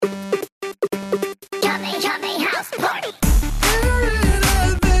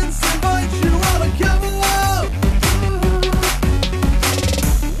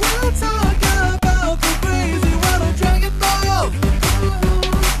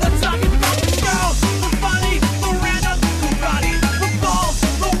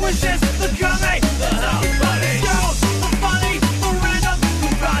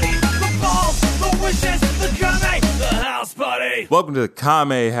Welcome to the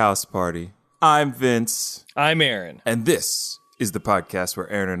Kame House Party. I'm Vince. I'm Aaron. And this is the podcast where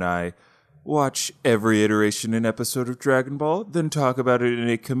Aaron and I watch every iteration and episode of Dragon Ball, then talk about it in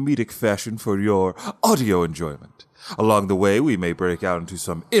a comedic fashion for your audio enjoyment. Along the way, we may break out into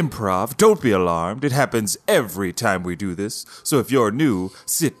some improv. Don't be alarmed. It happens every time we do this. So if you're new,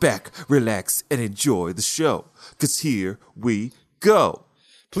 sit back, relax, and enjoy the show. 'Cause here we go.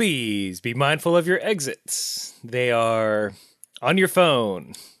 Please be mindful of your exits. They are on your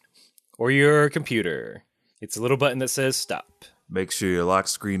phone or your computer. It's a little button that says stop. Make sure your lock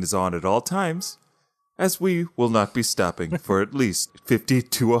screen is on at all times, as we will not be stopping for at least 50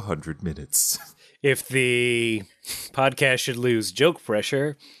 to 100 minutes. If the podcast should lose joke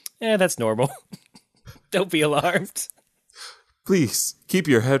pressure, that's normal. Don't be alarmed. Please keep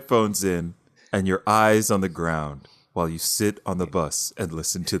your headphones in and your eyes on the ground while you sit on the bus and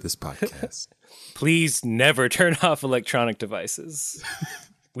listen to this podcast. Please never turn off electronic devices.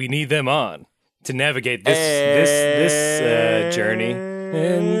 We need them on to navigate this journey.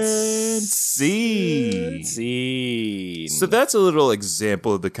 And scene. So that's a little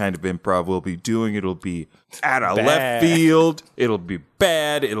example of the kind of improv we'll be doing. It'll be out of left field. It'll be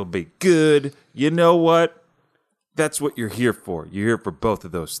bad. It'll be good. You know what? That's what you're here for. You're here for both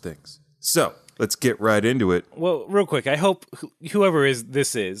of those things. So let's get right into it. Well, real quick, I hope whoever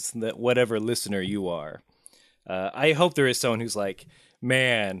that whatever listener you are, I hope there is someone who's like,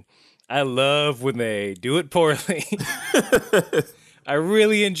 man, I love when they do it poorly. I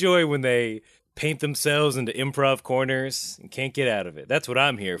really enjoy when they paint themselves into improv corners and can't get out of it. That's what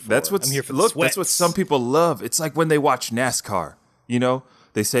I'm here for. I'm here for the sweats. That's what some people love. It's like when they watch NASCAR. You know,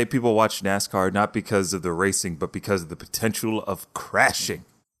 they say people watch NASCAR not because of the racing, but because of the potential of crashing.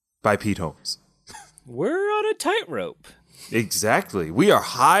 By Pete Holmes. We're on a tightrope. Exactly. We are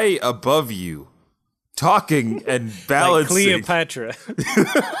high above you, talking and balancing. Like Cleopatra.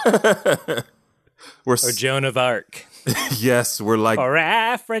 Or Joan of Arc. Yes, we're like... Or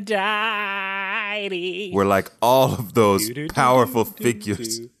Aphrodite. We're like all of those powerful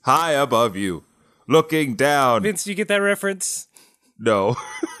figures high above you, looking down. Vince, you get that reference? No.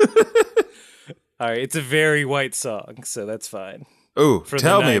 All right, it's a very white song, so that's fine. Ooh,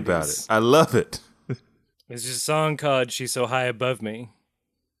 tell me about it. I love it. It's just a song called She's So High Above Me.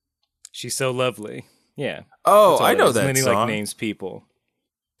 She's so lovely. Yeah. Oh, I know that and then he song. Names people.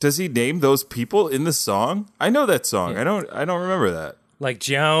 Does he name those people in the song? I know that song. Yeah. I don't remember that. Like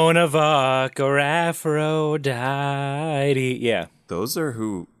Joan of Arc or Aphrodite. Yeah. Those are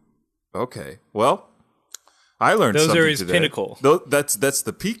who... Okay. Well, I learned something today. Those are his pinnacle. That's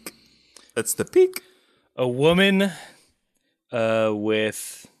the peak. That's the peak. A woman...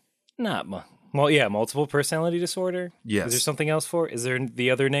 with multiple personality disorder. Yes. Is there something else for it? Is there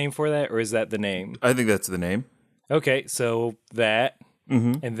the other name for that, or is that the name? I think that's the name. Okay, so that,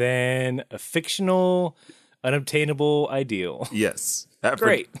 and then a fictional, unobtainable ideal. Yes.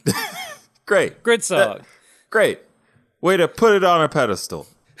 Great. Great. Good song. Great. Way to put it on a pedestal.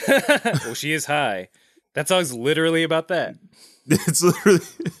 Well, she is high. That song's literally about that. It's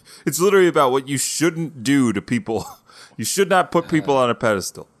literally about what you shouldn't do to people. You should not put people on a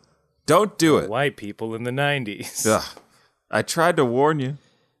pedestal. Don't do it. White people in the 90s. Ugh. I tried to warn you.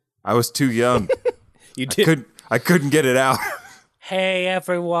 I was too young. You did. I couldn't get it out. Hey,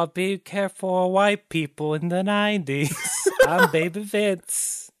 everyone, be careful, white people in the 90s. I'm Baby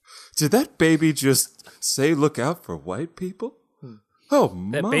Vince. Did that baby just say look out for white people? Oh,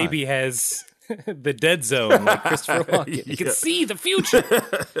 my. That baby has the dead zone like Christopher Walken. You can see the future.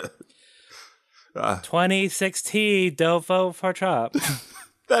 2016, don't vote for Trump.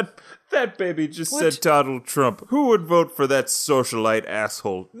 That baby just said Donald Trump. Who would vote for that socialite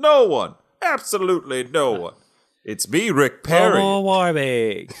asshole? No one. Absolutely no one. It's me, Rick Perry. Global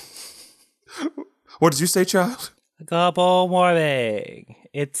warming. What did you say, child? Global warming.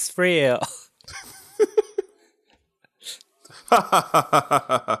 It's real.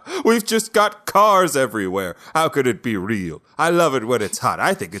 We've just got cars everywhere. How could it be real? I love it when it's hot.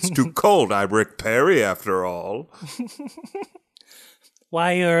 I think it's too cold. I'm Rick Perry, after all.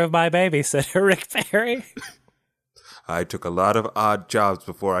 Why you're my babysitter, Rick Perry? I took a lot of odd jobs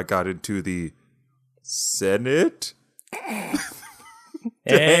before I got into the Senate.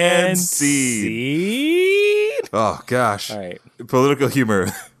 And scene. Oh, gosh. All right. Political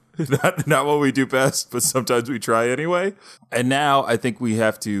humor. Not what we do best, but sometimes we try anyway. And now I think we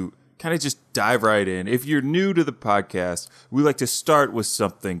have to kind of just dive right in. If you're new to the podcast, we like to start with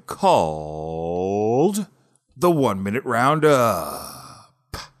something called the 1 Minute Roundup.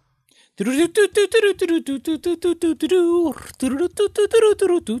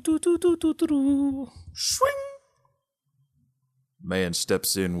 Swing. Man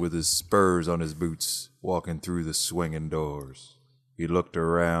steps in with his spurs on his boots, walking through the swinging doors. He looked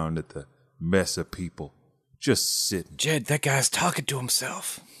around at the mess of people just sitting. Jed, that guy's talking to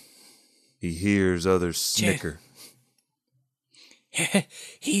himself. He hears others snicker.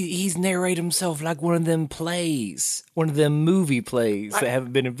 He's narrated himself like one of them plays, one of them movie plays that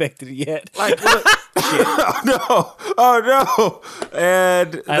haven't been invented yet. Like, oh no!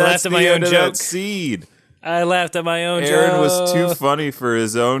 And I that's laughed at my the own end of joke. that scene. I laughed at my own Aaron joke. was too funny for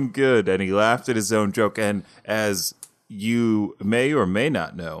his own good, and he laughed at his own joke. And as you may or may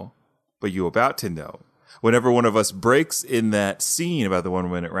not know, but you're about to know, whenever one of us breaks in that scene about the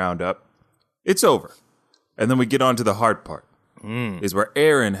 1 minute roundup, it's over. And then we get on to the hard part, is where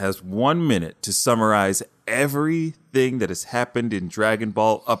Aaron has 1 minute to summarize everything that has happened in Dragon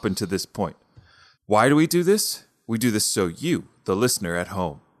Ball up until this point. Why do we do this? We do this so you, the listener at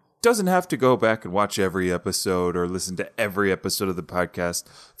home, doesn't have to go back and watch every episode or listen to every episode of the podcast,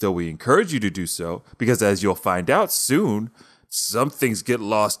 though we encourage you to do so, because as you'll find out soon, some things get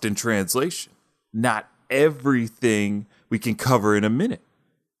lost in translation. Not everything we can cover in a minute.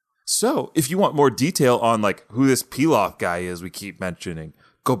 So, if you want more detail on like who this Pilaf guy is we keep mentioning,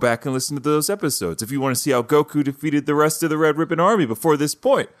 go back and listen to those episodes. If you want to see how Goku defeated the rest of the Red Ribbon Army before this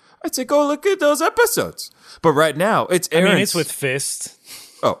point, I'd say go look at those episodes. But right now, it's Aaron's. I mean, it's with Fist.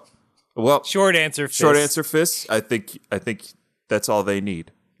 Oh, well, Short answer, Fist. Short answer, Fist. I think that's all they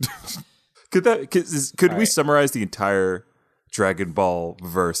need. Could we right. summarize the entire Dragon Ball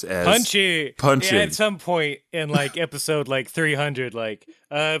verse as punching? Punching. Yeah, at some point in like episode like 300, like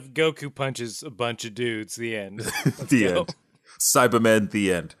Goku punches a bunch of dudes. The end. The end. Cyberman.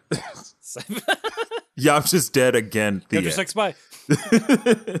 The end. Yamcha's dead again. The Counter end. Strike Spy.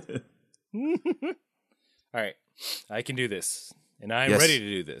 All right, I can do this, and I'm Yes. ready to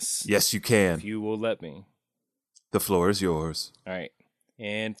do this. Yes, you can. If you will let me. The floor is yours. All right,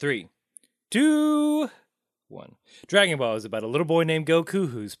 and 3, 2, 1. Dragon Ball is about a little boy named Goku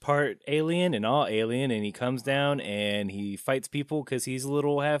who's part alien and all alien, and he comes down and he fights people because he's a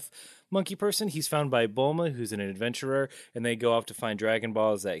little half monkey person. He's found by Bulma, who's an adventurer, and they go off to find Dragon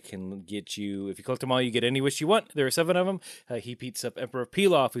Balls that can get you, if you collect them all, you get any wish you want. There are 7 of them. He beats up Emperor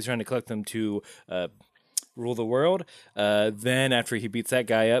Pilaf, who's trying to collect them to rule the world. Then after he beats that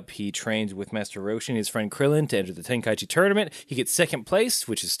guy up, he trains with Master Roshi and his friend Krillin to enter the Tenkaichi tournament. He gets 2nd place,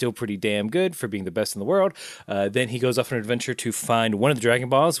 which is still pretty damn good for being the best in the world. Then he goes off on an adventure to find one of the Dragon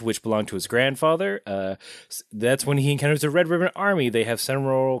Balls, which belonged to his grandfather. That's when he encounters the Red Ribbon Army. They have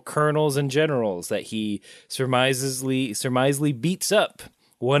several colonels and generals that he surmisely beats up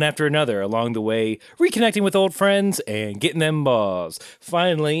one after another along the way, reconnecting with old friends and getting them balls.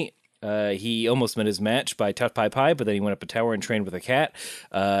 Finally, he almost met his match by Tut Pai Pai, but then he went up a tower and trained with a cat.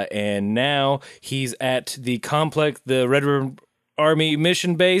 And now he's at the Red Ribbon Army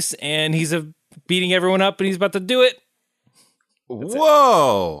mission base, and he's beating everyone up, and he's about to do it.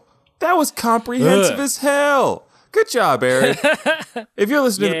 Whoa! That was comprehensive as hell. Good job, Aaron. If you're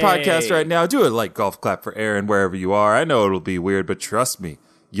listening to the podcast right now, do a like golf clap for Aaron wherever you are. I know it'll be weird, but trust me,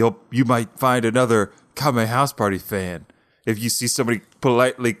 you might find another Kame House Party fan if you see somebody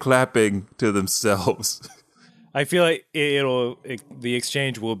politely clapping to themselves. I feel like the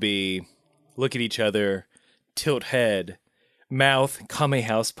exchange will be look at each other, tilt head, mouth, Kame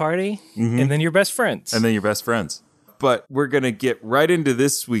House Party, and then you're best friends. And then you're best friends. But we're going to get right into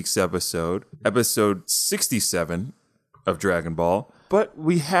this week's episode 67 of Dragon Ball. But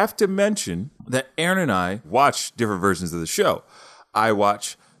we have to mention that Aaron and I watch different versions of the show. I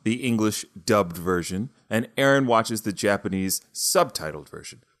watch the English dubbed version, and Aaron watches the Japanese subtitled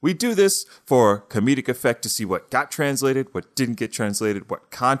version. We do this for comedic effect to see what got translated, what didn't get translated, what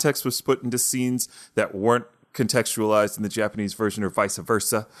context was put into scenes that weren't contextualized in the Japanese version or vice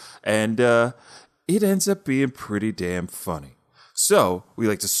versa. And it ends up being pretty damn funny. So we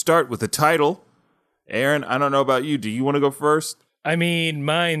like to start with the title. Aaron, I don't know about you. Do you want to go first? I mean,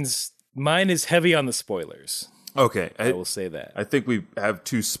 mine is heavy on the spoilers. Okay. I will say that. I think we have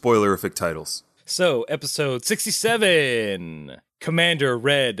 2 spoilerific titles. So, episode 67, Commander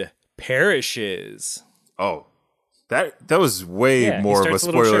Red perishes. Oh, that was way he more of a starts a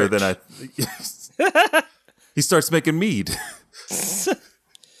little spoiler church. than I... He starts making mead.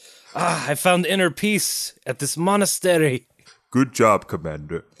 I found inner peace at this monastery. Good job,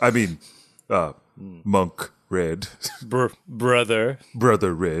 Commander. I mean, Monk Red. Brother.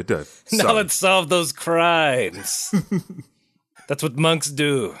 Brother Red. Now Son. let's solve those crimes. That's what monks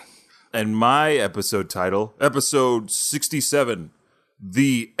do. And my episode title, episode 67,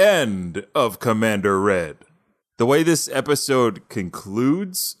 The End of Commander Red. The way this episode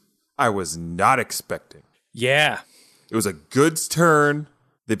concludes, I was not expecting. Yeah. It was a good turn.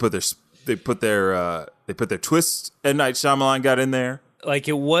 They put their twist, and Night Shyamalan got in there. Like,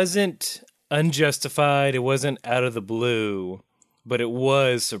 it wasn't unjustified. It wasn't out of the blue, but it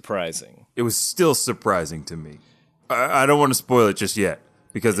was surprising. It was still surprising to me. I don't want to spoil it just yet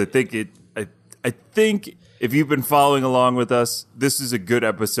because I think if you've been following along with us, this is a good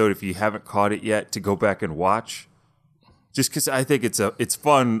episode if you haven't caught it yet to go back and watch. Just because I think it's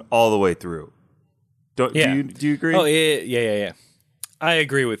fun all the way through. Do you agree? Oh, yeah. I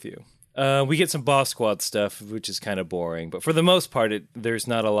agree with you. We get some Boss Squad stuff, which is kind of boring, but for the most part, there's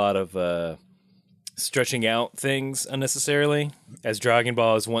not a lot of stretching out things unnecessarily, as Dragon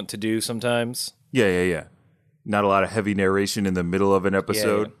Ball is wont to do sometimes. Yeah. Not a lot of heavy narration in the middle of an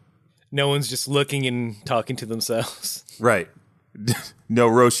episode. Yeah. No one's just looking and talking to themselves. Right. No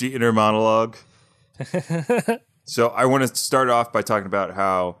Roshi inner monologue. So I want to start off by talking about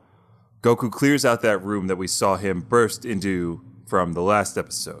how Goku clears out that room that we saw him burst into from the last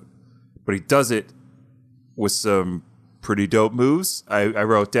episode. But he does it with some pretty dope moves. I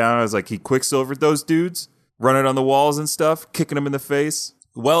wrote down, I was like, he Quicksilvered those dudes, running on the walls and stuff, kicking them in the face.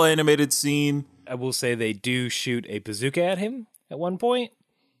 Well-animated scene. I will say they do shoot a bazooka at him at one point,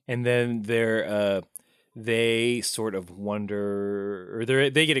 and then they sort of wonder, or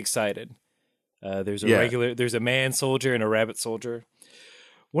they get excited. There's a man soldier and a rabbit soldier.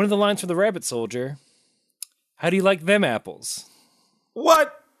 One of the lines from the rabbit soldier, "How do you like them apples?"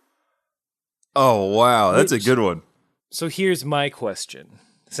 What? Oh, wow. That's a good one. So here's my question.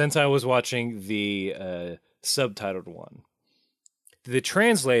 Since I was watching the subtitled one, did the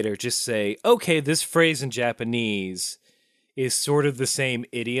translator just say, okay, this phrase in Japanese is sort of the same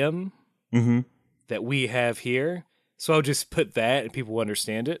idiom that we have here, so I'll just put that and people will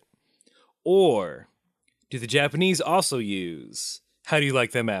understand it? Or do the Japanese also use, how do you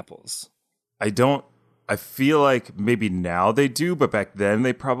like them apples? I feel like maybe now they do, but back then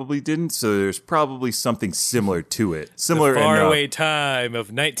they probably didn't. So there's probably something similar to it. Similar the faraway time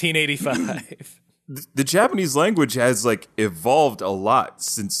of 1985. The Japanese language has like evolved a lot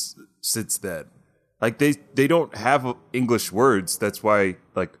since then. Like they don't have English words. That's why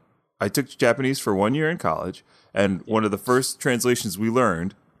like I took Japanese for 1 year in college, and one of the first translations we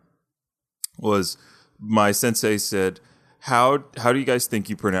learned was my sensei said, How do you guys think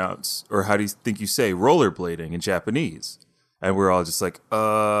you pronounce, or how do you think you say rollerblading in Japanese? And we're all just like,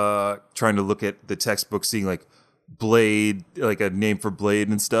 trying to look at the textbook, seeing like blade, like a name for blade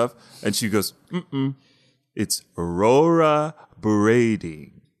and stuff. And she goes, it's Aurora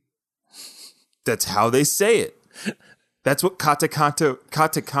braiding. That's how they say it. That's what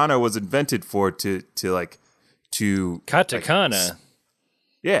katakana was invented for, to katakana.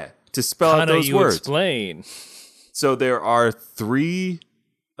 To spell out those words. Explain. So there are 3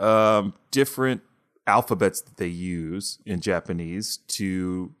 different alphabets that they use in Japanese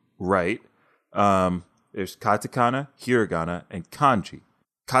to write. There's katakana, hiragana, and kanji.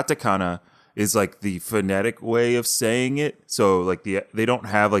 Katakana is like the phonetic way of saying it. So like they don't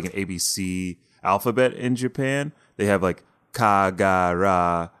have like an ABC alphabet in Japan. They have like ka, ga,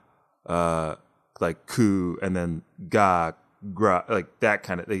 ra, like ku, and then ga, gra, like that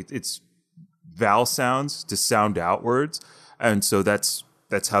kind of. It's vowel sounds to sound out words, and so that's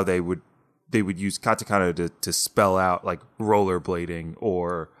how they would use katakana to spell out like rollerblading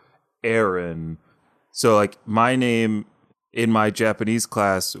or Aaron. So like my name in my Japanese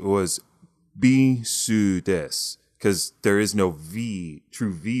class was Bisu desu, because there is no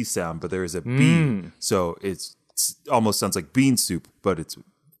true V sound, but there is a B. So it almost sounds like bean soup, but it's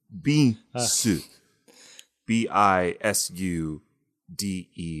Bisu. Bisude.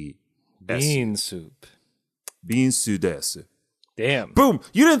 Bean soup. Bisu desu. Damn. Boom.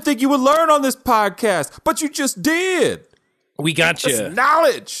 You didn't think you would learn on this podcast, but you just did. We got you. That's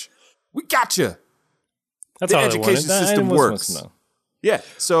knowledge. We got you. That's the all education system works. Yeah.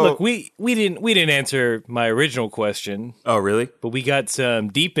 So look, we didn't answer my original question. Oh, really? But we got some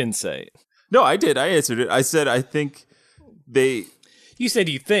deep insight. No, I did. I answered it. I said I think they. You said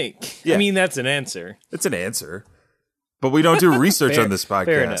you think. Yeah. I mean, that's an answer. It's an answer. But we don't do research on this podcast.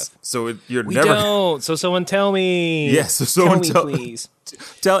 Fair enough. So you're we never. Don't. So someone tell me. Yes. So someone tell me, please.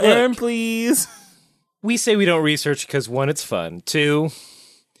 Tell Aaron, please. We say we don't research because 1, it's fun. 2,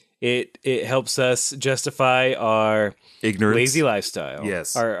 it helps us justify our ignorance, lazy lifestyle.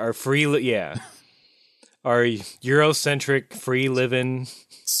 Yes. Our free, our Eurocentric free living,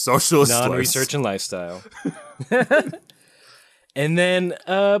 socialist, non-research and lifestyle. And then,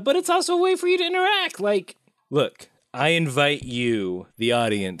 but it's also a way for you to interact. Like, look. I invite you, the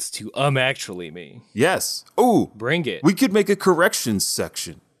audience, to actually me. Yes. Ooh. Bring it. We could make a corrections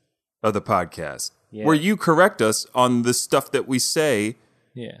section of the podcast. Yeah. where you correct us on the stuff that we say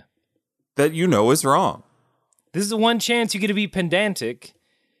Yeah. that you know is wrong. This is the one chance you get to be pedantic,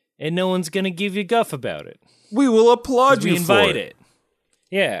 and no one's going to give you guff about it. We will applaud you We invite for it.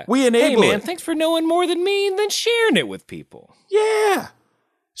 Yeah. We enable Hey, man, it. thanks for knowing more than me and then sharing it with people. Yeah.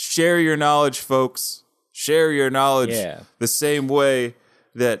 Share your knowledge, folks. Share your knowledge the same way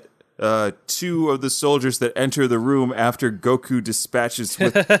that two of the soldiers that enter the room after Goku dispatches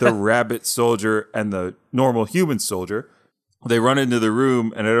with the rabbit soldier and the normal human soldier, they run into the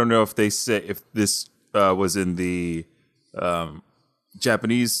room, and I don't know if they say if this was in the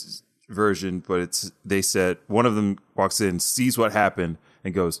Japanese version, but they said one of them walks in, sees what happened,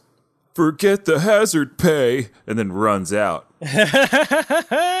 and goes, "Forget the hazard pay," and then runs out.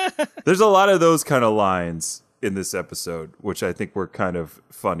 There's a lot of those kind of lines in this episode, which I think were kind of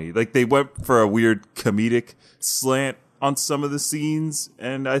funny. Like, they went for a weird comedic slant on some of the scenes,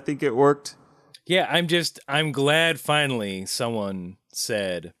 and I think it worked. Yeah, I'm glad finally someone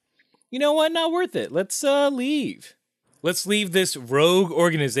said, you know what, not worth it. Let's leave. Let's leave this rogue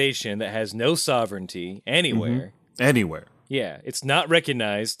organization that has no sovereignty anywhere. Mm-hmm. Anywhere. Yeah, it's not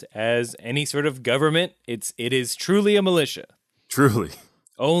recognized as any sort of government. It is truly a militia. Truly.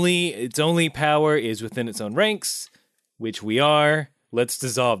 Its only power is within its own ranks, which we are. Let's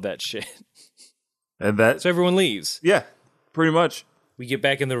dissolve that shit. And that So everyone leaves. Yeah, pretty much. We get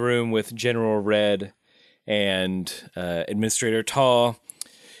back in the room with General Red and Administrator Tall.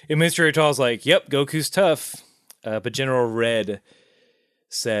 Administrator Tall's like, "Yep, Goku's tough," but General Red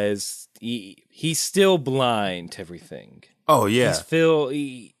says he's still blind to everything. Oh yeah.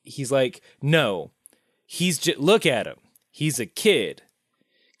 He's like, no, look at him. He's a kid.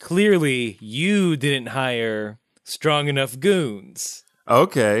 Clearly, you didn't hire strong enough goons.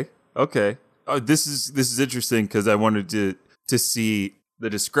 Okay. Oh, this is interesting because I wanted to see the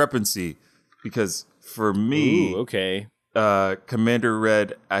discrepancy, because for me, okay. Commander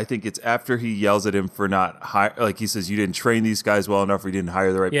Red, I think it's after he yells at him for not like he says, "You didn't train these guys well enough, or you didn't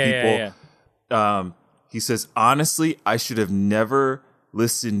hire the right people." Yeah. He says, "Honestly, I should have never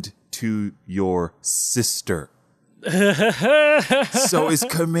listened to your sister." So is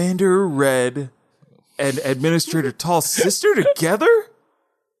Commander Red and Administrator Tall's sister together?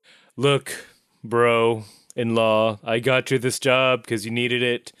 Look, bro-in-law, I got you this job because you needed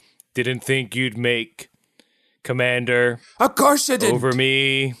it. Didn't think you'd make Commander. Of course you didn't. Over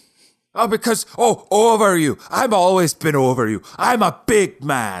me. Oh, because, over you. I've always been over you. I'm a big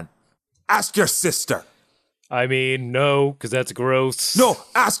man. Ask your sister. I mean, no, because that's gross. No,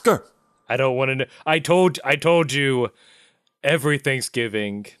 ask her. I don't want to know. I told you every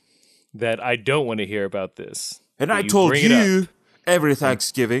Thanksgiving that I don't want to hear about this. And I told you every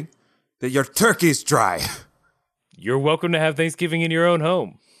Thanksgiving that your turkey's dry. You're welcome to have Thanksgiving in your own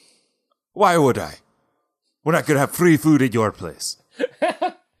home. Why would I? When I could have free food at your place.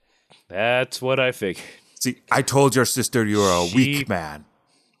 That's what I figured. See, I told your sister you were a weak man.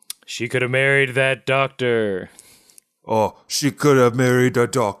 She could have married that doctor. Oh, she could have married a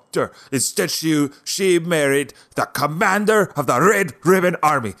doctor. Instead, she married the commander of the Red Ribbon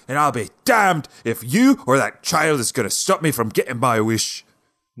Army. And I'll be damned if you or that child is going to stop me from getting my wish.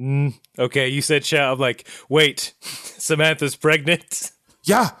 Okay, you said child. I'm like, wait, Samantha's pregnant?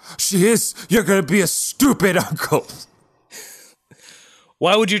 Yeah, she is. You're going to be a stupid uncle.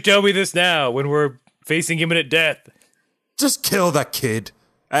 Why would you tell me this now when we're facing imminent death? Just kill the kid.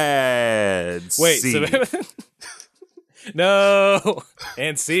 And wait, see. No.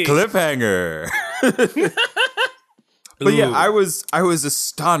 And see. Cliffhanger. But yeah, I was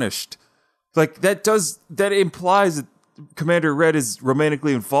astonished. Like, that implies that Commander Red is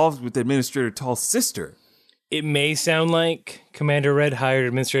romantically involved with Administrator Tall's sister. It may sound like Commander Red hired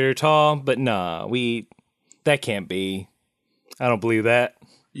Administrator Tall, but nah, that can't be. I don't believe that.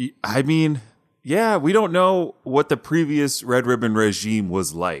 I mean, yeah, we don't know what the previous Red Ribbon regime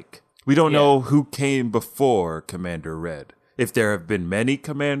was like. We don't know who came before Commander Red. If there have been many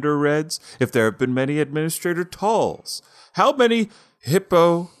Commander Reds, if there have been many Administrator Talls. How many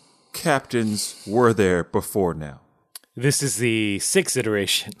Hippo captains were there before now? This is the 6th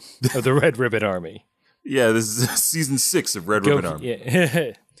iteration of the Red Ribbon Army. Yeah, this is season 6 of Red Ribbon Army.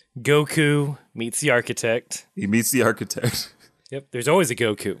 Yeah. Goku meets the architect. He meets the architect. Yep, there's always a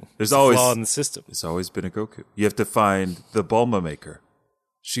Goku. There's always a flaw in the system. There's always been a Goku. You have to find the Bulma maker.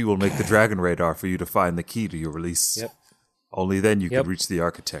 She will make the Dragon Radar for you to find the key to your release. Yep. Only then you can reach the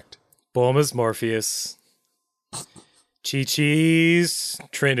architect. Bulma's Morpheus. Chi-Chi's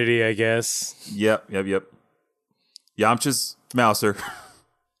Trinity, I guess. Yep. Yamcha's Mouser.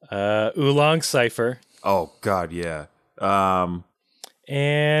 Oolong Cypher. Oh, God, yeah.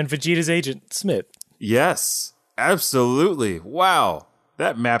 And Vegeta's Agent Smith. Yes, absolutely. Wow.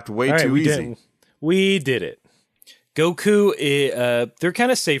 That mapped way All right, too easy. We did it. Goku, they're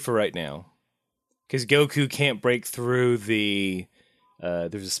kind of safer right now because Goku can't break through the.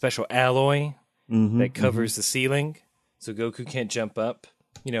 There's a special alloy that covers the ceiling, so Goku can't jump up.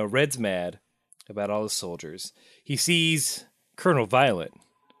 You know, Red's mad about all the soldiers. He sees Colonel Violet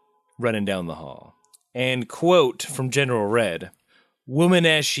running down the hall. And quote from General Red, "Woman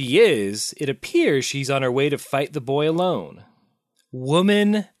as she is, it appears she's on her way to fight the boy alone."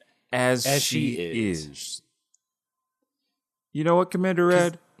 Woman As she she is. is. You know what, Commander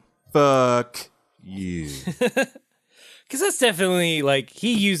Red? Fuck you. Because that's definitely, like,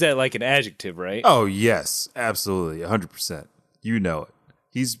 he used that like an adjective, right? Oh, yes. Absolutely. 100%. You know it.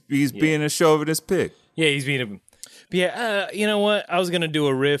 He's being a chauvinist pig. Yeah, he's being a... But yeah, you know what? I was going to do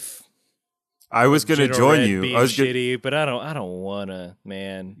a riff. I was going to General join Red you. being I was shitty, but I don't want to,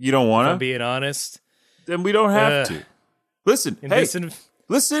 man. You don't If want I'm to? being honest. Then we don't have to. Listen, hey,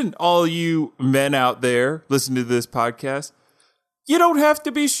 listen, all you men out there, listen to this podcast. You don't have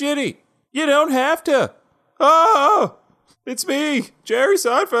to be shitty. You don't have to. Oh, it's me, Jerry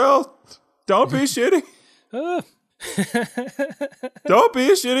Seinfeld. Don't be shitty. Don't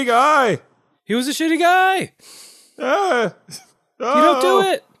be a shitty guy. He was a shitty guy. You don't do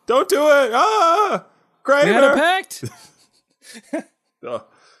it. Don't do it. Kramer. We had a pact. Oh.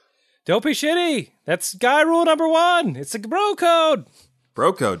 Don't be shitty. That's guy rule number 1. It's a bro code.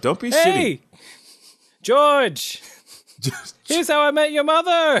 Bro code. Don't be Hey, shitty. George. Here's how I met your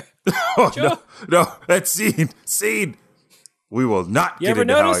mother. Oh, no, that's scene. We will not You get ever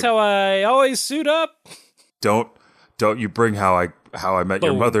into notice how I always suit up? Don't you bring how I met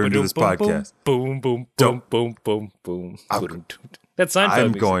your mother into this podcast. Boom, boom, boom, boom, boom, boom. That's Seinfeld I'm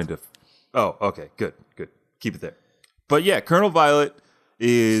music. going to. Oh, okay, good. Keep it there. But yeah, Colonel Violet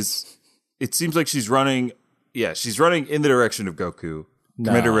is. It seems like she's running. Yeah, she's running in the direction of Goku.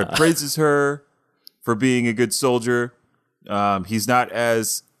 Commander Red praises her for being a good soldier. He's not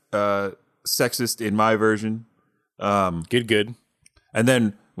as sexist in my version. Good. And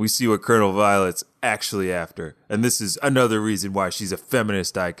then we see what Colonel Violet's actually after. And this is another reason why she's a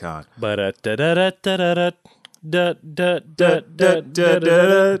feminist icon. Money.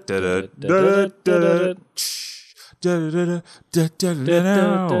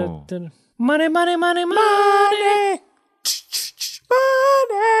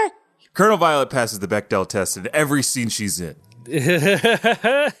 Colonel Violet passes the Bechdel test in every scene she's in.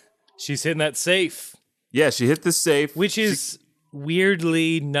 She's hitting that safe. Yeah, she hit the safe. Which is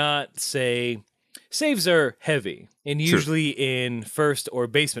weirdly not, say... Saves are heavy, and usually in first or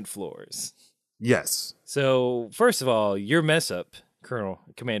basement floors. Yes. So, first of all, your mess up,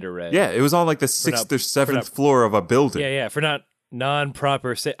 Commander Red. Yeah, it was on like the 6th or 7th floor of a building. Yeah, for not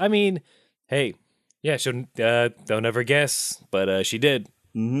non-proper... I mean, hey, yeah, she'll, they'll never guess, but she did.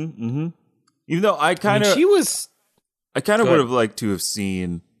 Even though I kind of... she was... I kind of would have liked to have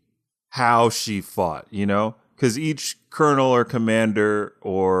seen how she fought, you know? Because each colonel or commander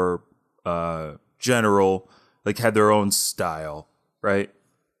or general like had their own style, right?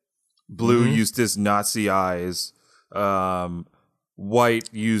 Blue used his Nazi eyes.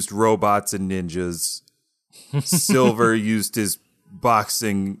 White used robots and ninjas. Silver used his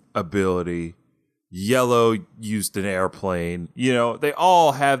boxing ability. Yellow used an airplane. You know, they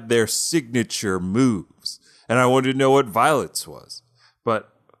all have their signature moves. And I wanted to know what Violet's was.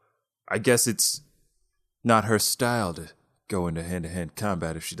 But I guess it's not her style to go into hand-to-hand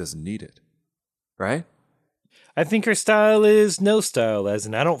combat if she doesn't need it. Right? I think her style is no style, as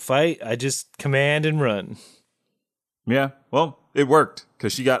in I don't fight, I just command and run. Yeah, well, it worked,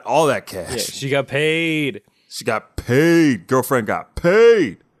 because she got all that cash. Yeah, she got paid. She got paid. Girlfriend got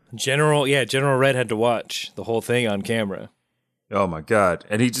paid. General Red had to watch the whole thing on camera. Oh my God.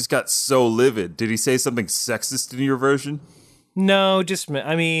 And he just got so livid. Did he say something sexist in your version? No, just aside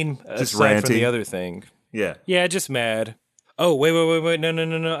ranting. from the other thing. Yeah. Yeah, just mad. Oh, wait.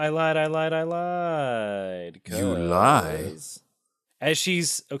 No. I lied. You lie? As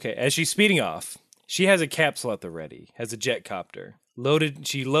she's speeding off, she has a capsule at the ready, has a jet copter.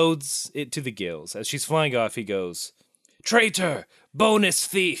 She loads it to the gills. As she's flying off, he goes, "Traitor! Bonus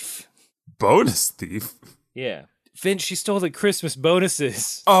thief!" Bonus thief? Yeah. Finch, she stole the Christmas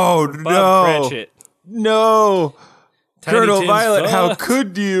bonuses. Oh, Bob no. Cratchit. No. Tiny Colonel Tim's Violet, how fucked.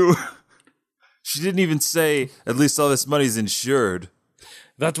 could you? She didn't even say, at least all this money's insured.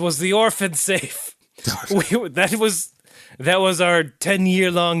 That was the orphan safe. That was our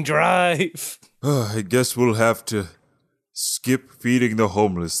 10-year-long drive. I guess we'll have to skip feeding the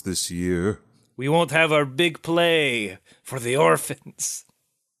homeless this year. We won't have our big play for the orphans.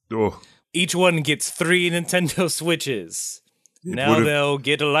 Oh, Each one gets 3 Nintendo Switches. Now would've- they'll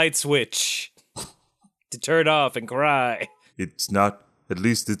get a light switch to turn off and cry. It's not. At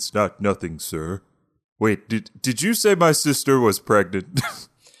least it's not nothing, sir. Wait, did you say my sister was pregnant?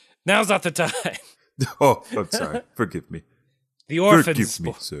 Now's not the time. Oh, I'm sorry. Forgive me. The orphans. Forgive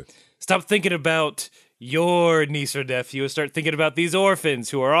me, sir. Stop thinking about your niece or nephew and start thinking about these orphans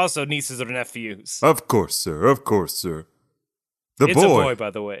who are also nieces or nephews. Of course, sir. Of course, sir. The It's boy. a boy,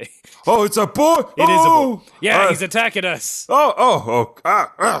 by the way. Oh, it's a boy. It is a boy. Oh! Yeah, he's attacking us.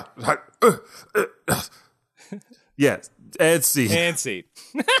 Yes, and see. Nancy.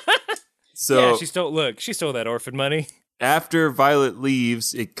 So Yeah, she stole that orphan money. after Violet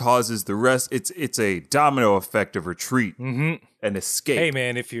leaves, it causes the rest. It's a domino effect of retreat and escape. Hey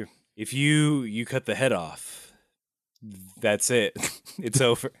man, if you cut the head off, that's it. It's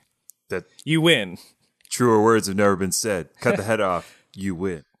over. That You win. truer words have never been said. Cut the head off, you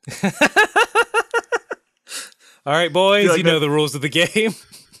win. All right, boys, like you know that- the rules of the game.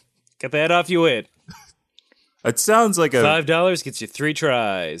 Cut the head off, you win. It sounds like a $5 gets you 3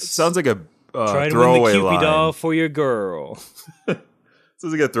 tries. Try to win the Throwaway Cupid Cupid line. doll for your girl. Sounds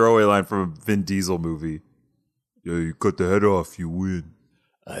like a throwaway line from a Vin Diesel movie. Yeah, you cut the head off, you win.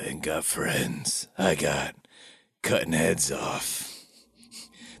 I ain't got friends. I got cutting heads off.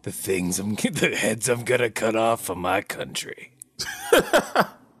 The heads I'm gonna cut off for my country.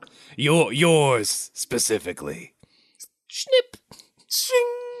 Yours specifically. Snip. Shing.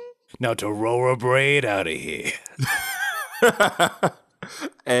 Now to roll a braid out of here.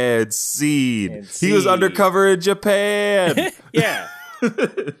 And scene. And He was scene. undercover in Japan. Yeah.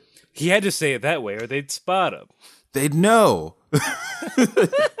 He had to say it that way or they'd spot him. They'd know. All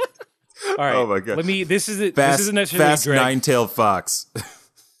right. Oh my God. This isn't Fast necessarily drag. nine-tailed fox.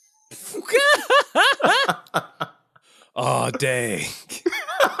 Oh, dang.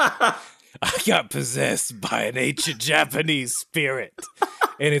 I got possessed by an ancient Japanese spirit,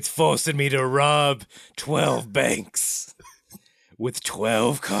 and it's forcing me to rob 12 banks with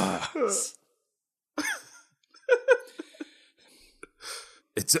 12 cars.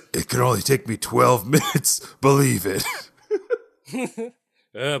 It can only take me 12 minutes. Believe it.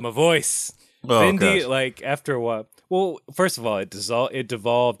 My voice. Oh, Vin gosh. Diesel, after a while. Well, first of all, it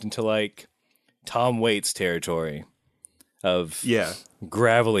devolved into, Tom Waits territory of Yeah.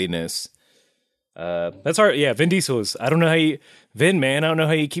 graveliness. That's hard. Yeah, Vin Diesel is. I don't know how you, Vin, man. I don't know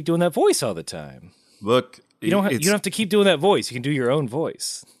how you keep doing that voice all the time. Look, You don't have to keep doing that voice. You can do your own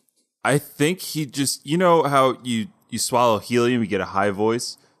voice. I think he just, you know how you swallow helium, you get a high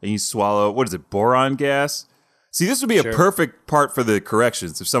voice, and you swallow, what is it, boron gas? See, this would be Sure. a perfect part for the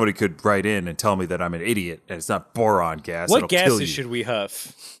corrections if somebody could write in and tell me that I'm an idiot and it's not boron gas. What It'll kill you. gases should we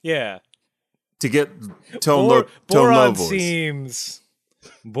huff? Yeah, To get tone low voice.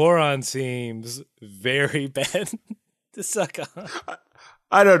 Boron seems very bad to suck on.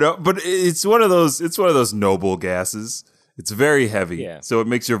 I don't know, but it's one of those noble gases. It's very heavy, Yeah. so it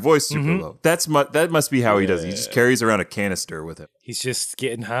makes your voice super low. That must be how he does it. He just carries around a canister with him. He's just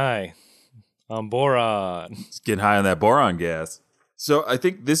getting high on boron. He's getting high on that boron gas. So I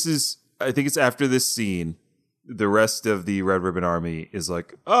think it's after this scene, the rest of the Red Ribbon Army is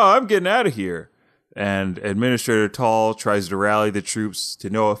like, "Oh, I'm getting out of here," and Administrator Tall tries to rally the troops to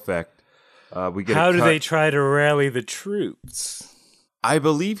no effect. We get How a do cut. they try to rally the troops? I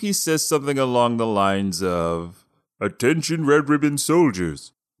believe he says something along the lines of, "Attention, Red Ribbon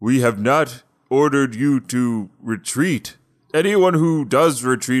soldiers. We have not ordered you to retreat. Anyone who does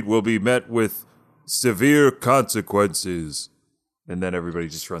retreat will be met with severe consequences." And then everybody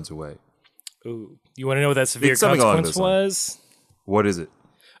just runs away. Ooh, you want to know what that severe It's something along consequence those was? What is it?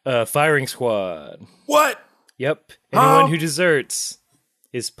 Firing squad. What? Yep. Huh? Anyone who deserts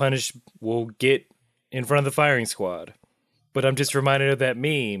is punished. Will get in front of the firing squad. But I'm just reminded of that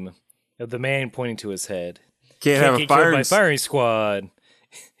meme of the man pointing to his head. Can't Can't have a get killed by firing firing squad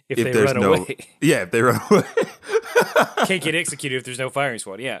if they there's run no. away. Yeah, if they run away. Can't get executed if there's no firing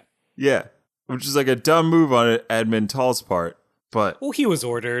squad. Yeah. Yeah, which is like a dumb move on Admin Tall's part, but Well, he was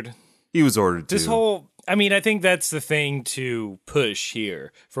ordered. he was ordered to. This whole. I mean, I think that's the thing to push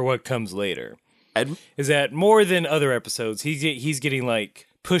here for what comes later. Is that more than other episodes? He's getting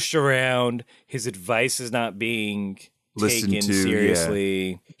pushed around. His advice is not being Listened taken to,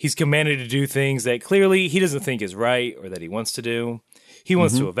 seriously. He's commanded to do things that clearly he doesn't think is right or that he wants to do. He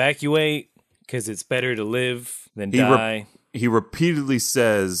wants to evacuate because it's better to live than die. He repeatedly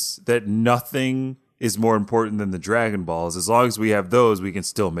says that nothing is more important than the Dragon Balls. As long as we have those, we can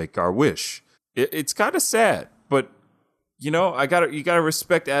still make our wish. It's kind of sad, but you gotta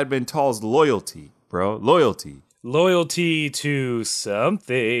respect Admin Tall's loyalty, bro. Loyalty. loyalty to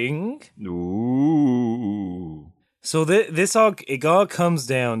something. Ooh. So it all comes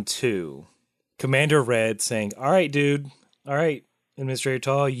down to Commander Red saying, "All right, dude. All right, Administrator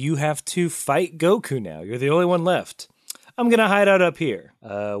Tall, you have to fight Goku now. You're the only one left. I'm gonna hide out up here,"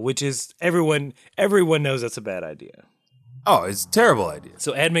 which is everyone knows that's a bad idea. Oh, it's a terrible idea.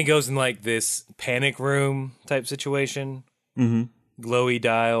 So Admin goes in like this panic room type situation. Mm-hmm. Glowy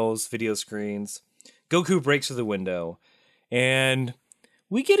dials, video screens. Goku breaks through the window, and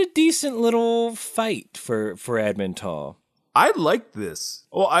we get a decent little fight for Admin Tall. I liked this.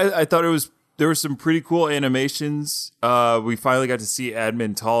 Well, I thought there were some pretty cool animations. We finally got to see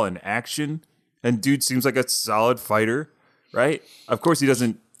Admin Tall in action, and dude seems like a solid fighter, right? Of course, he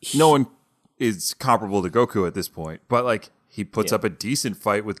doesn't. No one is comparable to Goku at this point, but like he puts up a decent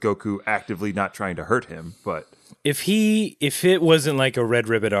fight with Goku actively not trying to hurt him. But if it wasn't like a Red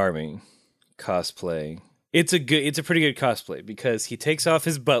Ribbon Army cosplay, it's a pretty good cosplay because he takes off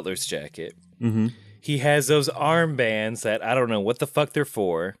his butler's jacket. Mm-hmm. He has those armbands that I don't know what the fuck they're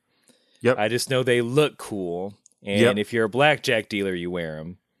for. Yep. I just know they look cool, and if you're a blackjack dealer, you wear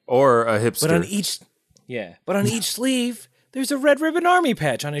them. Or a hipster. But on each sleeve, there's a Red Ribbon Army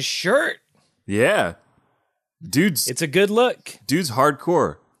patch on his shirt. Yeah. It's a good look. Dude's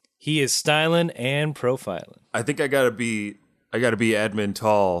hardcore. He is styling and profiling. I think I gotta be Admin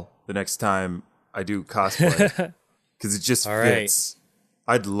Tall the next time I do cosplay. Because it just fits.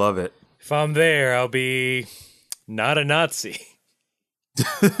 Right. I'd love it. If I'm there, I'll be not a Nazi.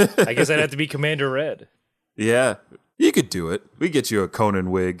 I guess I'd have to be Commander Red. Yeah. You could do it. We get you a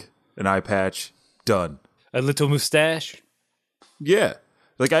Conan wig, an eye patch. Done. A little mustache. Yeah.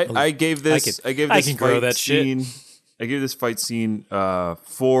 Like I gave this fight scene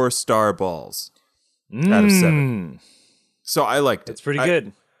 4 star balls out of 7. So I liked it. It's pretty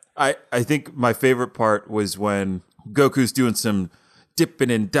good. I think my favorite part was when Goku's doing some dipping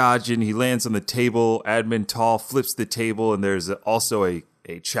and dodging. He lands on the table. Admin Tall flips the table, and there's also a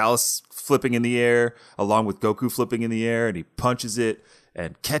chalice flipping in the air, along with Goku flipping in the air, and he punches it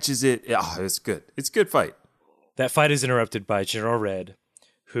and catches it. Oh, it's good. It's a good fight. That fight is interrupted by General Red,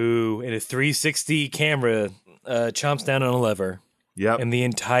 who, in a 360 camera, chomps down on a lever. Yep. And the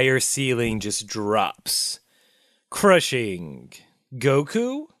entire ceiling just drops, crushing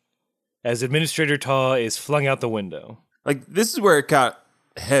Goku as Administrator Tall is flung out the window. Like, this is where it got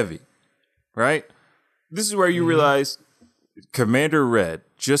heavy, right? This is where you realize Commander Red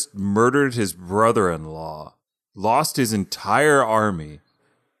just murdered his brother-in-law, lost his entire army,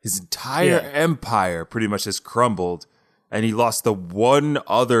 his entire empire pretty much has crumbled, and he lost the one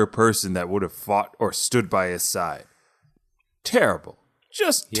other person that would have fought or stood by his side. Terrible.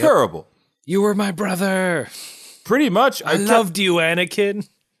 Just terrible. You were my brother. Pretty much. I loved you, Anakin.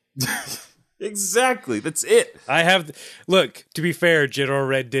 Exactly. That's it. Look, to be fair, General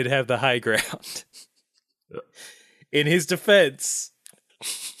Red did have the high ground. In his defense,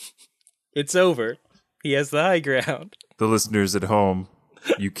 it's over. He has the high ground. The listeners at home,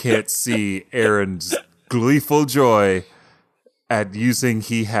 you can't see Aaron's gleeful joy at using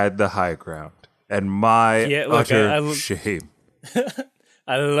he had the high ground. And my utter shame.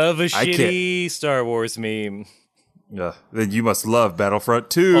 I love a shitty Star Wars meme. Then you must love Battlefront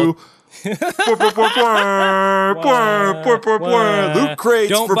 2. Loot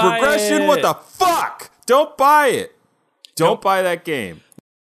crates for progression. What the fuck? Don't buy it. Don't buy that game.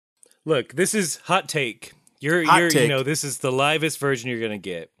 Look, this is hot take. You know, this is the livest version you're gonna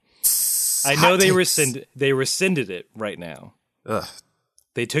get. I know they rescinded it right now. Ugh.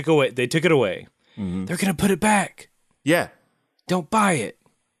 They took it away. Mm-hmm. They're gonna put it back. Yeah. Don't buy it.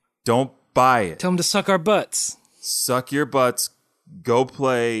 Don't buy it. Tell them to suck our butts. Suck your butts. Go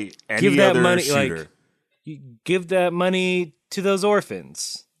play any other money, shooter. Like, you give that money to those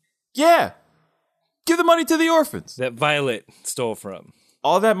orphans. Yeah. Give the money to the orphans. That Violet stole from.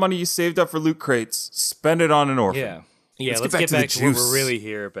 All that money you saved up for loot crates, spend it on an orphan. Yeah. Yeah, let's get back to what we're really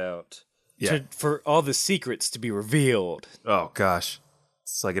here about. Yeah. For all the secrets to be revealed. Oh, gosh.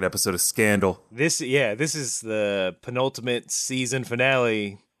 It's like an episode of Scandal. This is the penultimate season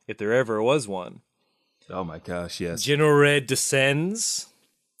finale, if there ever was one. Oh my gosh, yes. General Red descends,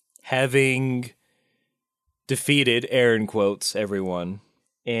 having defeated, Aaron quotes, everyone,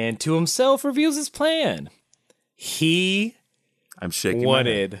 and to himself reveals his plan. I'm shaking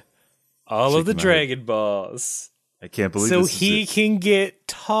wanted all of the Dragon Balls. I can't believe so this he can get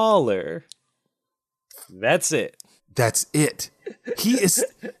taller. That's it. That's it. He is,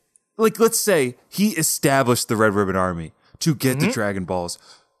 like, let's say he established the Red Ribbon Army to get the Dragon Balls,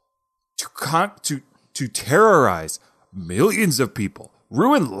 to terrorize millions of people,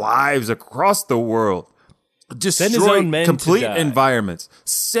 ruin lives across the world. his destroy own men to complete die. environments,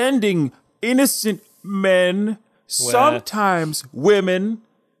 sending innocent men, sometimes women,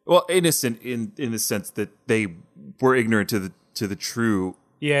 well, innocent in the sense that they were ignorant to the true,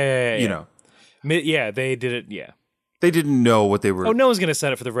 Yeah. you know, Yeah, they did it. Yeah. they didn't know what they were. Oh, no one's gonna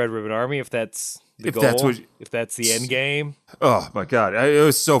sign up for the Red Ribbon Army if that's the If goal. that's what- if that's the end game. Oh my God, I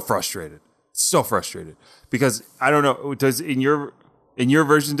was so frustrated, because I don't know. Does in your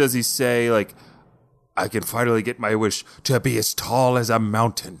version does he say like, I can finally get my wish to be as tall as a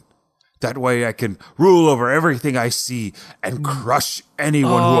mountain? That way I can rule over everything I see and crush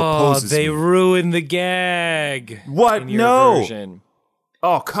anyone who opposes they me. ruined the gag. What? In your No. version.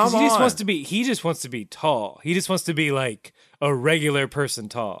 Oh, come on. He just wants to be tall. He just wants to be like a regular person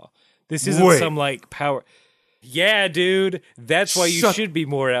tall. This isn't Wait. some like power. Yeah, dude. That's why you should be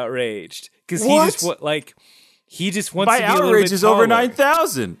more outraged. Because he just wants My to be a little outrage bit is taller. over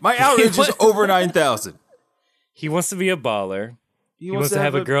 9,000. My outrage is over 9,000. He wants to be a baller. He wants to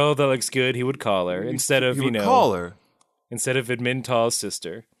have a girl that looks good. He would call her instead of, call her. instead of Admin Tall's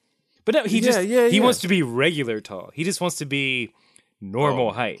sister. But no, he Yeah. wants to be regular tall. He just wants to be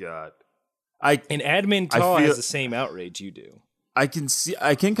normal height. God. And Admin Tall feel- has the same outrage you do. I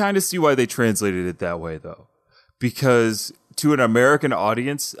can kind of see why they translated it that way though. Because to an American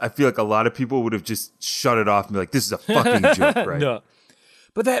audience, I feel like a lot of people would have just shut it off and be like, this is a fucking joke, right? No.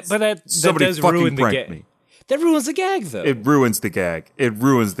 But that Somebody does fucking ruin the pranked gag. me. That ruins the gag, though. It ruins the gag. It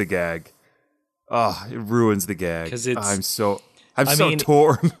ruins the gag. Oh, it ruins the gag. 'Cause it's- I'm so I mean,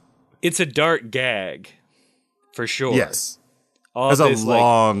 torn. It's a dark gag, for sure. Yes. All That's a this,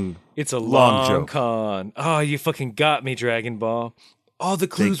 long, it's a long long joke. con. Oh, you fucking got me, Dragon Ball. All the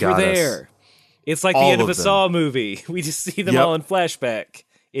clues were got us. there. It's like All the end of of a them. Saw movie. We just see them Yep. all in flashback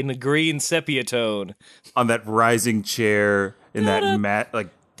in the green sepia tone. On that rising chair, in that mat, like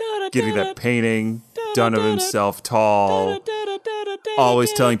getting that painting done of himself tall,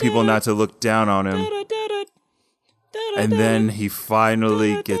 always telling people not to look down on him. And then he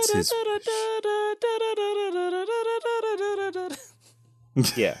finally gets his.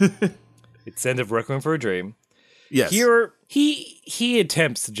 Yeah. It's end of Requiem for a Dream. Yes. Here he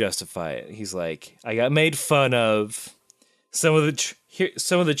attempts to justify it. He's like, I got made fun of. Some of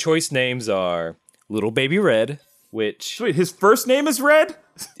the choice names are Little Baby Red, which Wait, his first name is Red?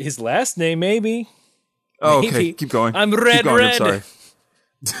 his last name maybe. Oh, Maybe. okay. Keep going. I'm Keep Red going. Red. I'm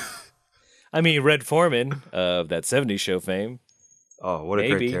sorry. I mean Red Foreman of that '70s show fame. Oh, what a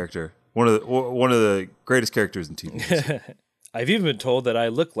Maybe. great character. One of the greatest characters in TV. I've even been told that I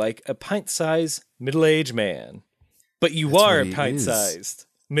look like a pint-sized middle-aged man. But you That's are what a he pint-sized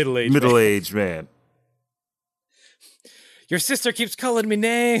middle-aged man. Middle-aged man. Your sister keeps calling me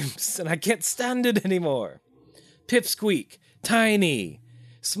names, and I can't stand it anymore. Pipsqueak, tiny,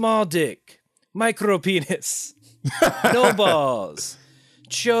 small dick, micro penis, no balls,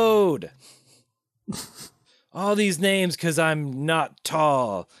 chode. All these names because I'm not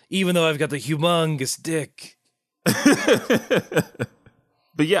tall, even though I've got the humongous dick.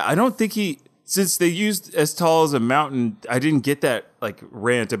 But yeah, I don't think since they used as tall as a mountain, I didn't get that like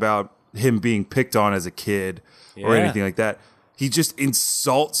rant about him being picked on as a kid or Yeah. anything like that. He just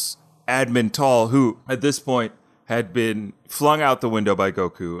insults Admin Tall, who at this point had been flung out the window by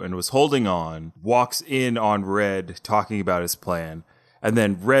Goku and was holding on, walks in on Red talking about his plan, and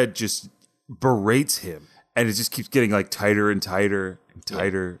then Red just berates him, and it just keeps getting like tighter and tighter and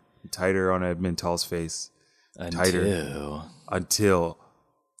tighter and tighter on Admin Tall's face. Until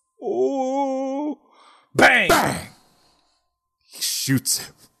Bang! bang! He shoots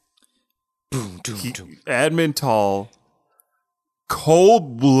him. Boom, doom, doom. Admin Tall,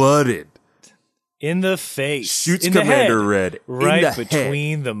 cold-blooded, In the face. shoots in the Commander head. Red Right in the head.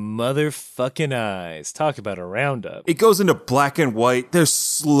 between the motherfucking eyes. Talk about a roundup. It goes into black and white. There's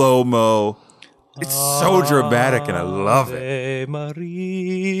slow-mo. It's so dramatic, and I love it. Ave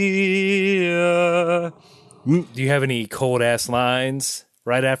Maria. Do you have any cold-ass lines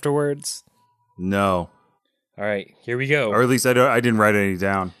right afterwards? No. All right, here we go. Or at least I didn't write any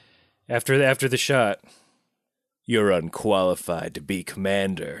down. After the shot. You're unqualified to be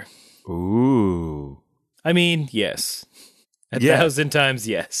commander. Ooh. I mean, yes. A Yeah. 1,000 times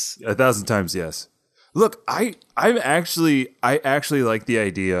yes. 1,000 times yes. Look, I actually like the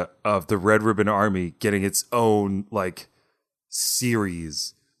idea of the Red Ribbon Army getting its own like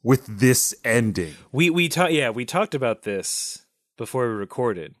series with this ending. We talked about this before we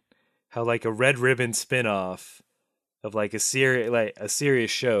recorded. How like a Red Ribbon spin-off of like a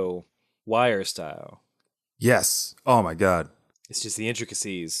serious show, Wire style. Yes. Oh my God. It's just the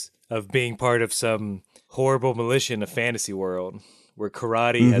intricacies of being part of some horrible militia in a fantasy world where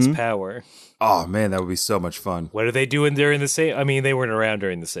karate has power. Oh, man, that would be so much fun. What are they doing during the Saiyan? I mean, they weren't around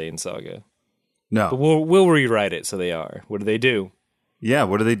during the Saiyan saga. No. But we'll rewrite it so they are. What do they do? Yeah,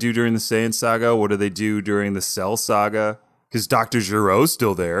 what do they do during the Saiyan saga? What do they do during the Cell saga? Because Dr. Giro's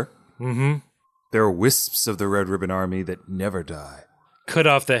still there. Mm-hmm. There are wisps of the Red Ribbon Army that never die. Cut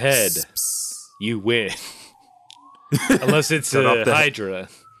off the head. You win. Unless it's a Hydra,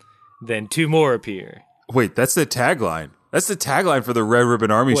 then 2 more appear. Wait, that's the tagline. That's the tagline for the Red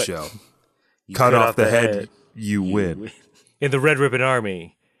Ribbon Army show. Cut off the head, you win. In the Red Ribbon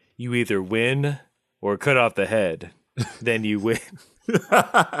Army, you either win or cut off the head, then you win.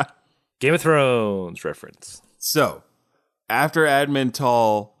 Game of Thrones reference. So, after Admin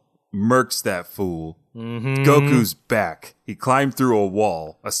Tall murks that fool, Goku's back. He climbed through a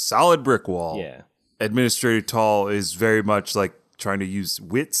wall, a solid brick wall. Yeah. Administrator Tall is very much like trying to use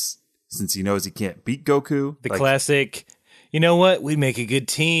wits since he knows he can't beat Goku. The classic, you know what? We'd make a good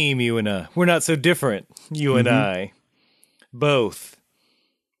team, you and I. We're not so different, you and I. Both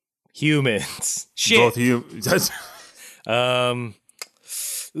humans. Shit. Both humans.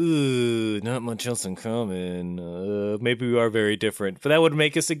 Not much else in common. Maybe we are very different, but that would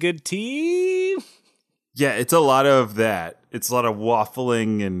make us a good team. Yeah, it's a lot of that. It's a lot of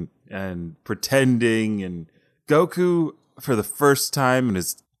waffling and pretending, and Goku, for the first time in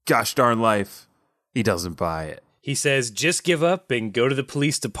his gosh darn life, he doesn't buy it. He says, just give up and go to the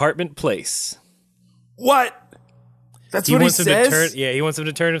police department place. What? That's what he says? He wants him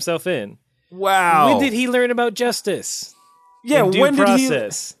to turn himself in. Wow. When did he learn about justice? Yeah, when did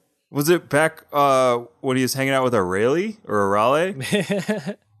process? Was it back when he was hanging out with Rayleigh or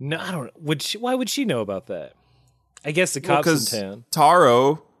Arale? No, I don't. Why would she know about that? I guess the cops in town.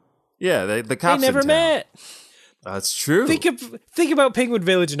 Taro, the cops. They never met. That's true. Think about Penguin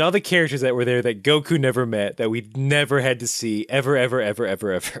Village and all the characters that were there that Goku never met, that we never had to see ever. But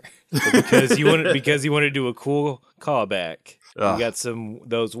because you wanted to do a cool callback. You got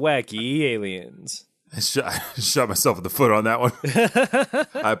those wacky aliens. I shot myself in the foot on that one.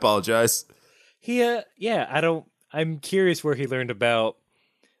 I apologize. I'm curious where he learned about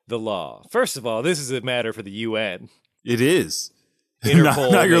the law. First of all, this is a matter for the UN. It is.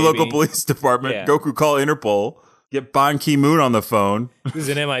 Interpol, not your local police department. Yeah. Goku, call Interpol. Get Ban Ki-moon on the phone. This is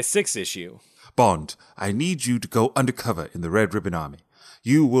an MI6 issue. Bond, I need you to go undercover in the Red Ribbon Army.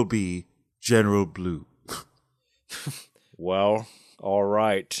 You will be General Blue. Well, all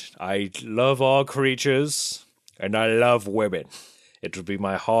right. I love all creatures, and I love women. It will be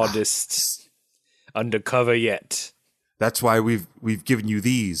my hardest undercover yet. That's why we've given you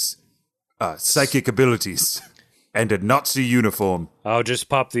these psychic abilities and a Nazi uniform. I'll just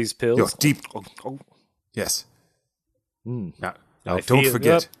pop these pills. Your deep. Yes. Now don't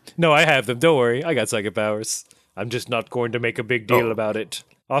forget. No, I have them. Don't worry. I got psychic powers. I'm just not going to make a big deal about it.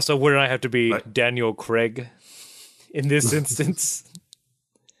 Also, wouldn't I have to be Daniel Craig in this instance?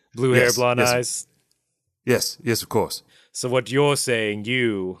 Blue hair, blonde eyes. Yes, of course. So what you're saying,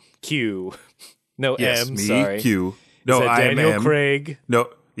 you, Q. No, yes, M, me, sorry. Q. No, I am Daniel M. Craig. No,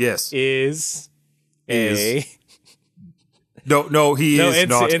 yes. Is A. No, he is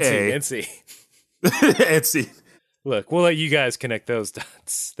not A. NC. NC. Look, we'll let you guys connect those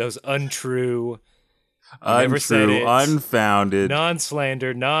dots. Those never said it. Unfounded.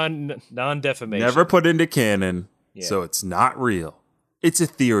 Non-slander, non-defamation. Never put into canon, so it's not real. It's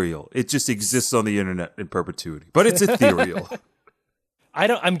ethereal. It just exists on the internet in perpetuity. But it's ethereal.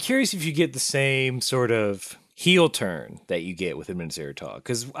 I'm curious if you get the same sort of heel turn that you get with Administrator Tall,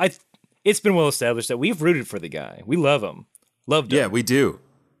 because it's been well established that we've rooted for the guy. We love him. Loved him. Yeah, we do.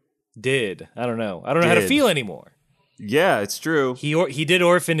 Did. I don't know how to feel anymore. Yeah, it's true. He did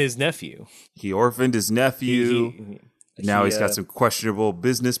orphan his nephew. He orphaned his nephew. Now he's got some questionable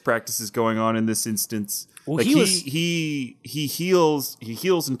business practices going on in this instance. Well, like he heals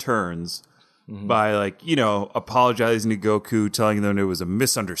and turns by apologizing to Goku, telling them it was a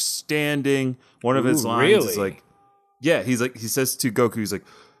misunderstanding. One of his lines is like, he says to Goku, he's like,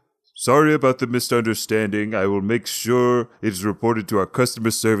 "Sorry about the misunderstanding. I will make sure it is reported to our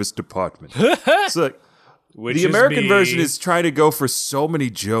customer service department." So like, the American version is trying to go for so many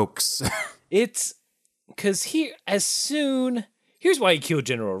jokes. It's because here's why he killed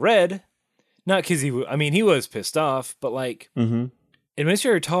General Red. Not because he was pissed off, but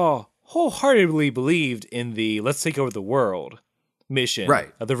Administrator Tall wholeheartedly believed in the let's take over the world mission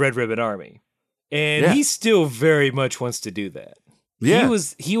of the Red Ribbon Army. And he still very much wants to do that. Yeah.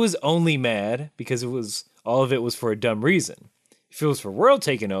 He was only mad because all of it was for a dumb reason. If it was for world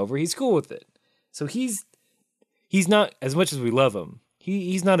taking over, he's cool with it. So he's not, as much as we love him,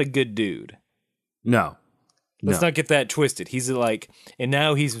 he's not a good dude. No. Let's not get that twisted. He's like, and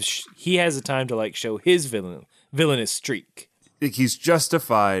now he has the time to like show his villainous streak. He's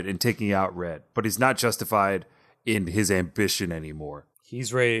justified in taking out Red, but he's not justified in his ambition anymore.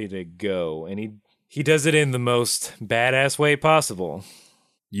 He's ready to go, and he does it in the most badass way possible.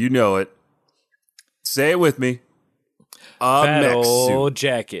 You know it. Say it with me. A battle mech suit.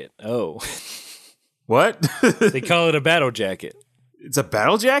 jacket. Oh. What? They call it a battle jacket. It's a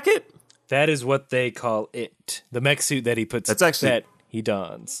battle jacket? That is what they call it. The mech suit that he puts that he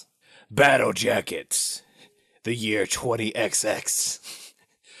dons. Battle jackets. The year 20XX.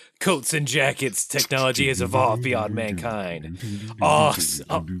 Coats and jackets. Technology has evolved beyond mankind. All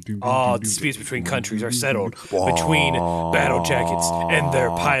disputes between countries are settled between battle jackets and their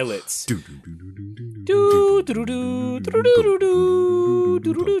pilots. There's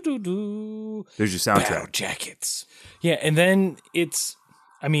your soundtrack. Battle jackets. Yeah, and then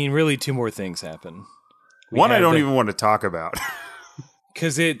really two more things happen. One I don't even want to talk about.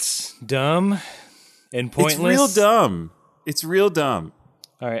 Because it's dumb and pointless. It's real dumb.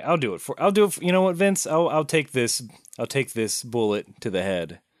 All right, I'll do it. You know what, Vince? I'll take this bullet to the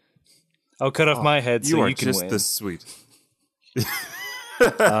head. I'll cut off my head so you can win. You are just this sweet.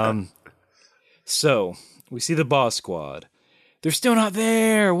 So we see the boss squad. They're still not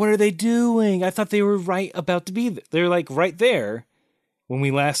there. What are they doing? I thought they were about to be there. They're like right there when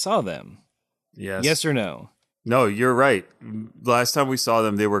we last saw them. Yes. Yes or no? No, you're right. Last time we saw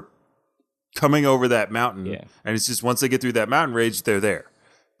them, they were coming over that mountain. Yeah. And it's just once they get through that mountain range, they're there.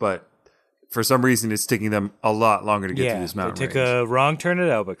 But for some reason, it's taking them a lot longer to get through this mountain range. They took a wrong turn at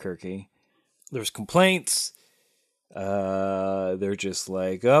Albuquerque. There's complaints. They're just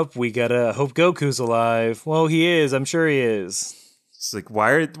like, we gotta hope Goku's alive. Well, he is. I'm sure he is. It's like,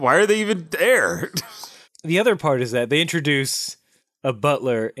 why are they even there? The other part is that they introduce a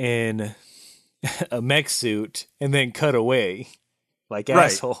butler in a mech suit and then cut away like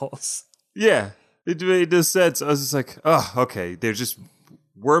assholes. Yeah, it made no sense. I was just like, oh, okay. They're just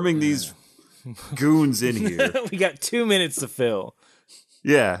worming these goons in here. We got 2 minutes to fill.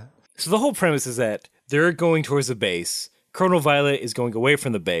 Yeah. So the whole premise is that they're going towards the base. Colonel Violet is going away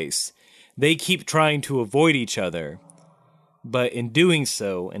from the base. They keep trying to avoid each other. But in doing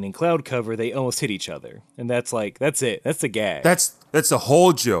so, and in cloud cover, they almost hit each other. And that's it. That's the gag. That's the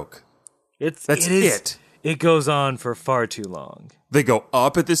whole joke. That's it. It goes on for far too long. They go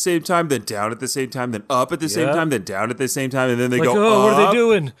up at the same time, then down at the same time, then up at the same time, then down at the same time, and then they go up. What are they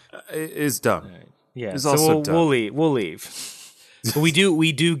doing? It's dumb. Right. Yeah, it's so also dumb. We'll leave. But we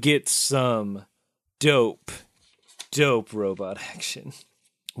do get some dope robot action.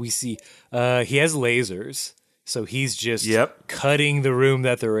 We see he has lasers, so he's just cutting the room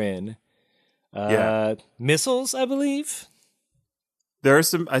that they're in. Missiles, I believe. There are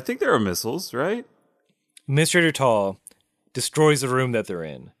some. I think there are missiles, right? Administrator Tall destroys the room that they're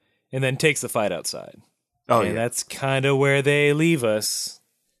in, and then takes the fight outside. And that's kind of where they leave us.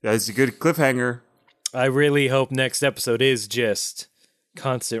 That's a good cliffhanger. I really hope next episode is just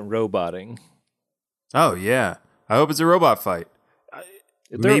constant roboting. Oh yeah, I hope it's a robot fight.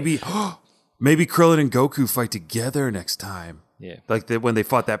 Maybe Krillin and Goku fight together next time. Yeah, like when they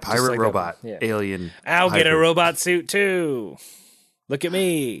fought that pirate robot alien. I'll get a robot suit too. Look at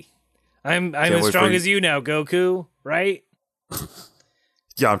me. I'm as strong as you now, Goku. Right?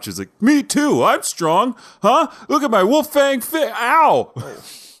 Yamcha's like, me too. I'm strong, huh? Look at my wolf fang fit. Ow!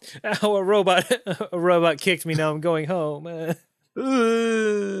 Ow! A robot kicked me. Now I'm going home. I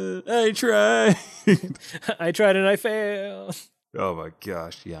tried. I tried and I failed. Oh my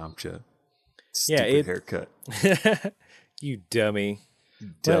gosh, Yamcha. Stupid haircut. You dummy.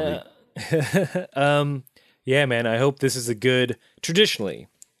 Dummy. Yeah, man, I hope this is a good... Traditionally,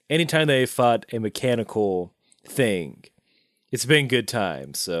 anytime they fought a mechanical thing, it's been good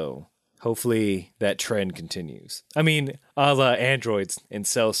times, so hopefully that trend continues. I mean, a la androids in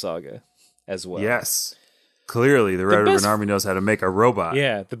Cell Saga as well. Yes. Clearly, the Red Ribbon Army knows how to make a robot.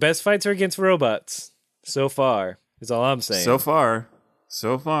 Yeah, the best fights are against robots. So far, is all I'm saying. So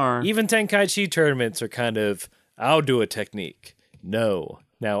far. Even Tenkaichi tournaments are kind of, I'll do a technique. No.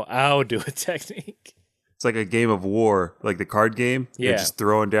 Now I'll do a technique. It's like a game of war, like the card game. Yeah. You're just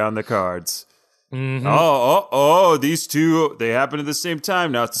throwing down the cards. Mm-hmm. Oh, these two, they happen at the same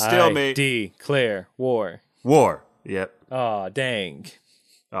time. Now it's a stalemate. Declare war. War. Yep. Aw, dang.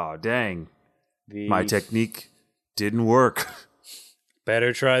 My technique didn't work.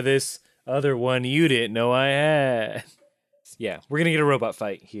 Better try this other one you didn't know I had. Yeah, we're going to get a robot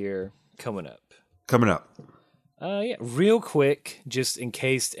fight here coming up. Yeah, real quick, just in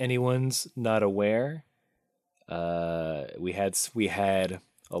case anyone's not aware, we had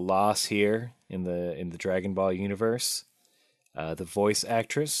a loss here in the Dragon Ball universe. The voice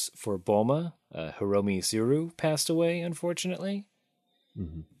actress for Bulma, Hiromi Zuru, passed away, unfortunately.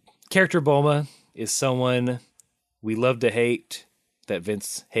 Mm-hmm. Character Bulma is someone we love to hate, that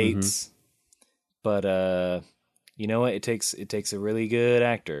Vince hates. Mm-hmm. But you know what? It takes a really good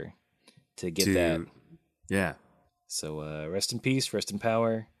actor to get that. Yeah. So rest in peace, rest in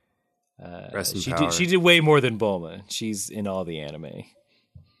power. Rest in power. She did way more than Bulma. She's in all the anime.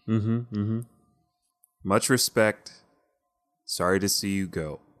 Mm-hmm. Mm-hmm. Much respect. Sorry to see you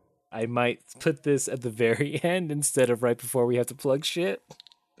go. I might put this at the very end instead of right before we have to plug shit.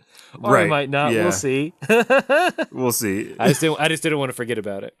 Or I might not. Yeah. We'll see. We'll see. I just didn't want to forget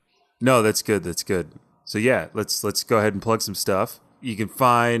about it. No, that's good. That's good. So yeah, let's go ahead and plug some stuff. You can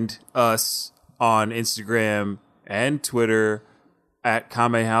find us on Instagram and Twitter at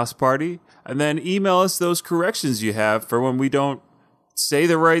Kame House Party, and then email us those corrections you have for when we don't say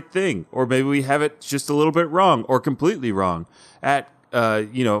the right thing, or maybe we have it just a little bit wrong or completely wrong at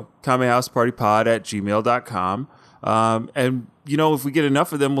kamehousepartypod@gmail.com. And if we get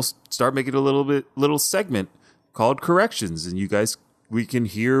enough of them, we'll start making a little segment called corrections, and we can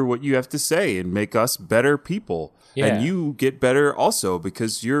hear what you have to say and make us better people. Yeah. And you get better also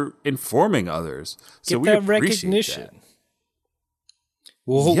because you're informing others. So we appreciate recognition. That.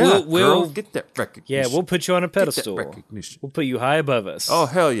 We'll get that recognition. Yeah, we'll put you on a pedestal. We'll put you high above us. Oh,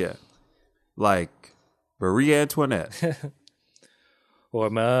 hell yeah. Like Marie Antoinette. Or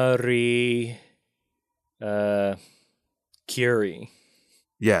Marie Curie.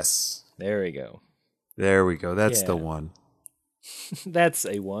 Yes. There we go. That's the one. That's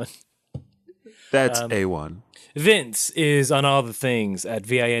A1. That's A1. Vince is on all the things at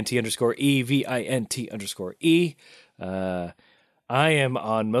VINT_E, VINT_E. I am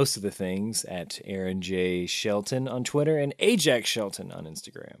on most of the things at Aaron J. Shelton on Twitter and Ajax Shelton on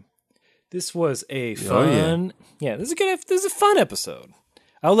Instagram. This was a fun... this is a fun episode.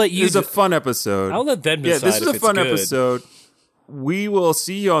 I'll let you... This is a fun episode. I'll let them decide. Yeah, this is a fun episode. We will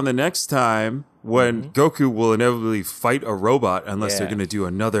see you on the next time when Goku will inevitably fight a robot unless they're going to do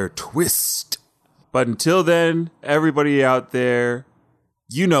another twist. But until then, everybody out there,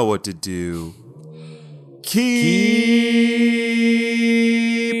 you know what to do. Keep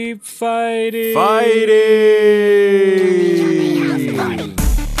fighting. Fighting.